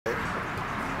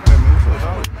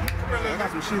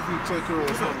got some shit for you to take care of.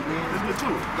 What's up, man? Let's get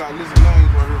to it. Got a list of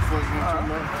names right here for you.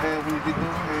 And when you get done,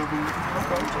 and when you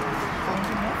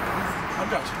I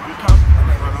got you. Good copy. I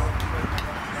got right on.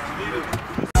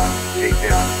 Hey,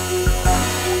 yeah.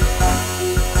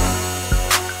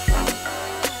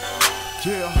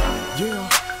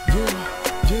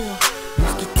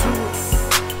 Let's get to it.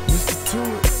 Let's get to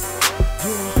it.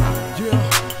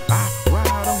 I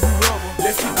ride on whoever.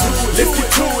 Let's get to it. Let's get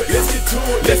to it. Let's get to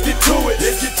it. Let's get to it.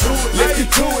 Let's get to it. Let's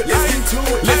get to it. Let's get to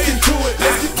it. Let's get to it.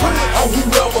 Let's get to it. On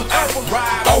whoever,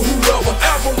 ride. On whoever,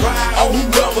 ride. On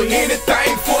whoever,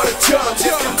 anything for the cheddar.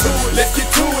 Let's get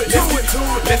to it. Let's get to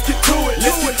it. Let's get to it.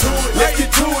 Let's get to it. Let's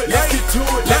get to it. Let's get to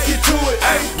it. Let's get to it.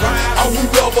 On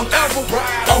whoever,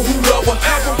 ride. On whoever,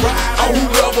 ride. On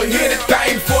whoever,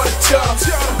 anything for the cheddar.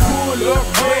 Pull up,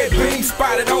 red bean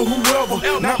spotted on whoever.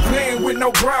 Not playing with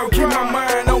no brow, keep my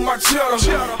mind on my cheddar.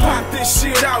 Pop this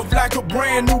shit out like a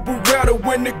brand new Beretta.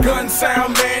 When the gun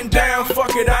sound, man down,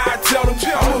 fuck it, I tell them.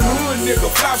 I'm a hood nigga,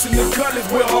 flossing the colors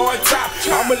with hard top.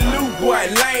 I'm a loot boy,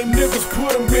 lame niggas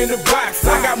put them in the box.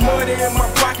 I got money in my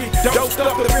pocket, dope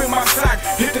stuff up in my sock.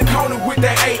 Hit the corner with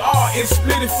that AR and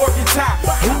split it fucking top.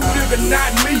 Who nigga,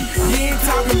 not me, you ain't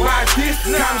talking about this.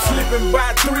 I'm slipping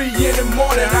by 3 in the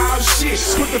morning, all shit.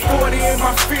 Put the 40 in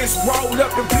my fist, rolled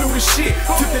up and blew the shit.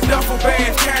 Took the duffel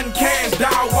bag, counting cash,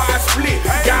 dog wide split.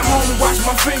 Got home to wash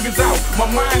my fingers out, my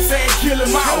mind saying kill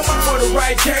him out. For the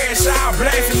right cash, I'll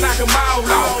blast and knock him all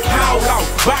out. Howl out,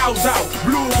 bows out,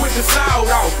 blew it with the sound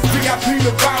out. VIP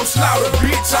the bow slaughter,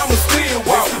 bitch, I'ma still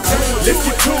walk. Let's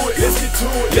get to it. Let's get to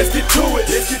it. Let's get to it.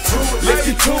 Let's get to it. Let's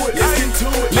get to it. Let's get to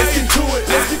it. Let's get to it.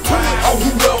 Let's get to it. On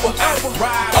whoever,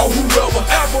 ride. On whoever,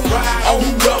 ride. On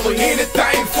whoever,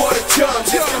 anything for the cheddar.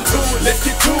 Let's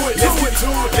get to it. Let's get to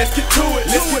it. Let's get to it.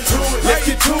 Let's get to it. Let's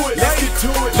get to it. Let's get to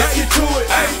it. Let's get to it.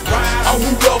 On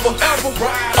whoever,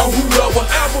 ride. On whoever,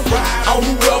 ride. On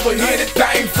whoever,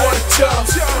 anything for the cheddar.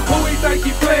 Who he think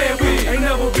he playing with? Ain't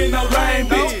never been no lame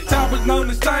bitch. Choppers known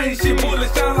the same shit,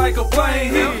 bullets shine like a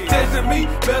plane hit. Testing me,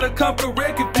 better come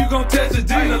correct if you gon' test a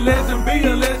G. A lesson be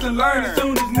a lesson learned as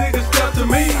soon as niggas step to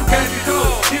me. Catch it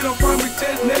close, hit him from his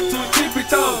chest next to his tippy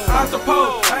toe. I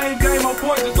suppose I ain't game on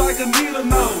point just like a needle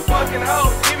nose. Fucking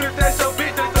hoes, even if that's your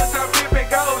bitch, that's just how flipping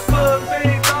goes. Club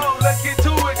scene zone, let's get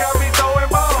to it, got me throwing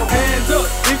balls. Hands up,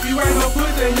 if you ain't no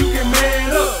pussy, you can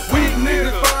man up. Weak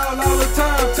niggas fall all the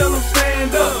time, tell them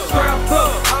stand up. Strapped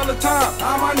up all the time,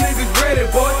 all my niggas ready,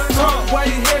 boy. Trump way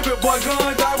heavy, boy,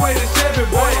 guns I weigh the Chevy,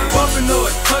 boy. Bumping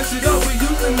noise, hush it up, we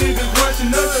use the niggas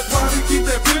rushing us. That's why we keep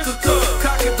that pistol tucked.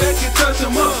 Cock it back and touch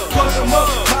them up, fuck them up.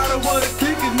 Matter what it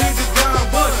kick is niggas down,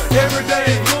 but every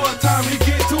day more time he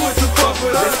get to it to fuck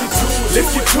with us. Let's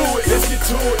get to it. Let's get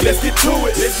to it. Let's get to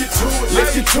it. Let's get to it.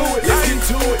 Let's get to it. Let's get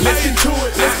to it. Let's get to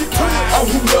it. Let's get to it. On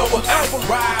whoever,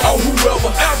 ride. On whoever,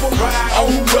 ride.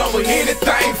 On whoever,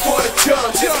 anything for the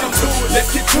cheddar.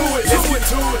 Let's get to it. Let's get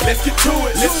to it. Let's get to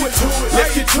it. Let's get to it.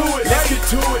 Let's get to it. Let's get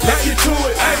to it. Let's get to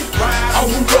it. On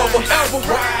whoever,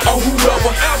 ride. On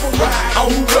whoever, ride.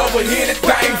 On whoever,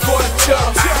 anything for the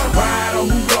cheddar. Ride on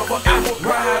whoever,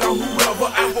 ride on whoever,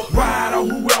 ride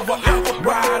on whoever,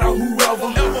 ride on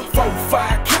whoever.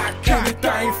 4-5 cock,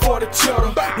 anything for the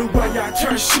cheddar. The way I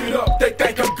turn shit up, they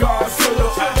think I'm Godzilla.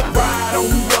 Ride on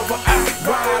whoever,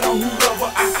 ride on whoever,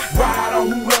 ride on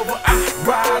whoever,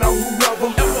 ride on whoever.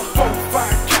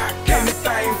 4-5 cock,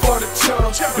 anything for the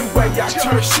cheddar. The way I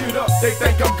turn shit up, they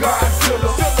think I'm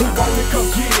Godzilla. Who wanna come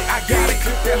get it? I got it,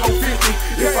 clip that whole 50.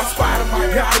 If I spot him,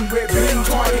 I got him. Red bean,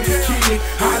 target his kidney.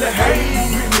 Holla hey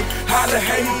with me, holla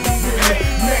hey with me.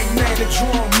 Man, the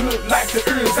drum look like the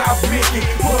ears out Mickey.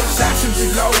 Blood shots and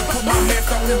reload, put my hands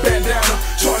on the bandana.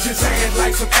 Charge his hand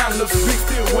like some antlers, big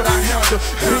still what I handle.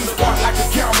 Green spark like a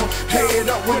camera, head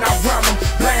up when I run them.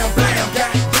 Blam, blam, god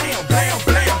damn, blam,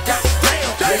 blam, god damn.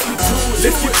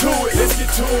 Let's get to it, let's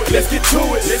get to it, let's get to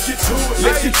it, let's get to it,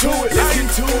 let's get to it, let's get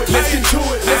to it, let's get to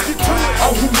it, let's get to it.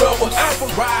 On whoever,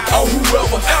 ride. On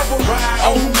whoever, ride.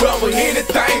 On whoever,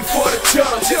 anything for the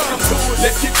cheddar.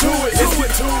 Let's get to it, let's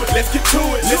get to it, let's get to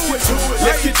it, let's get to it,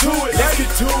 let's get to it, let's get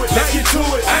to it, let's get to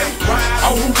it.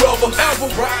 On whoever,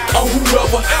 ride. On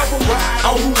whoever, ride.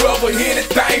 On whoever,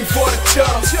 anything for the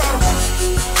cheddar.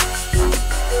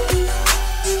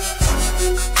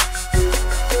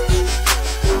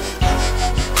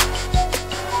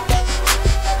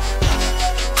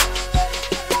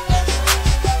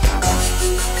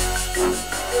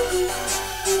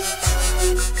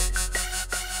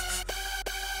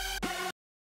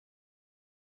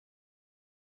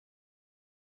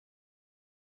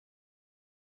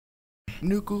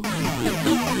 Nickel.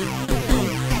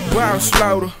 Bow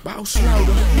slaughter, bows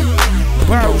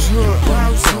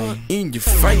hood, in your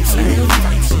face,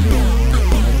 man.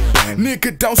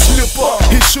 Nigga don't slip up,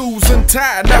 his shoes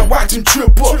untied, now watch him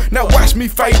trip up. Now watch me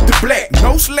fade to black,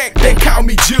 no slack, they call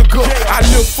me jigger. I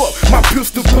lift up, my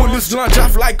pistol bullets lunge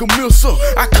off like a missile.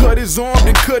 I cut his arm,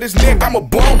 then cut his neck, I'm a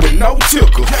bum with no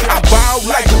tickle. I bow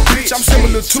like a bitch, I'm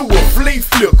similar to a flea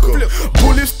flicker.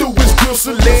 Bullets through his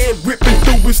gristle, lead ripping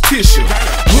through his tissue.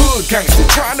 Hood gangster,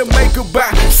 trying to make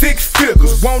about 6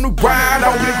 figures. Wanna ride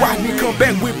on me, watch me come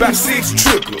back with about 6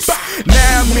 triggers.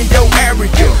 Now I'm in your area,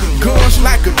 guns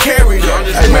like a carrier.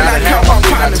 When I count my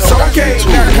partners, okay,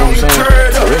 now I'm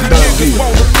turd up. The niggas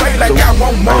wanna play like I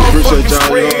want motherfuckers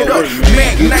spread up.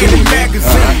 Mac 90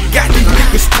 magazine, got these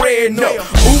niggas spreading up.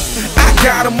 Oop, I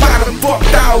got him out and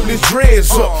fucked all his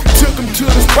dreads up. Took him to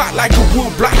the spot like a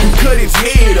wood block and cut his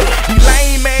head up. These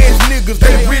lame ass niggas,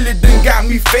 they really done got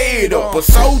me fed up. A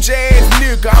soldier ass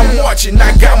nigga, I'm watching,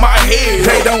 I got my head.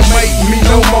 They don't make me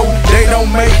no more, they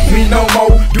don't make me no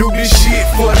more. Do this shit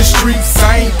for the streets,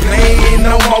 I ain't playing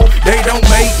no more. They don't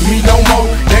make me no more,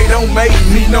 they don't make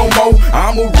me no more.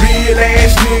 I'm a real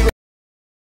ass nigga,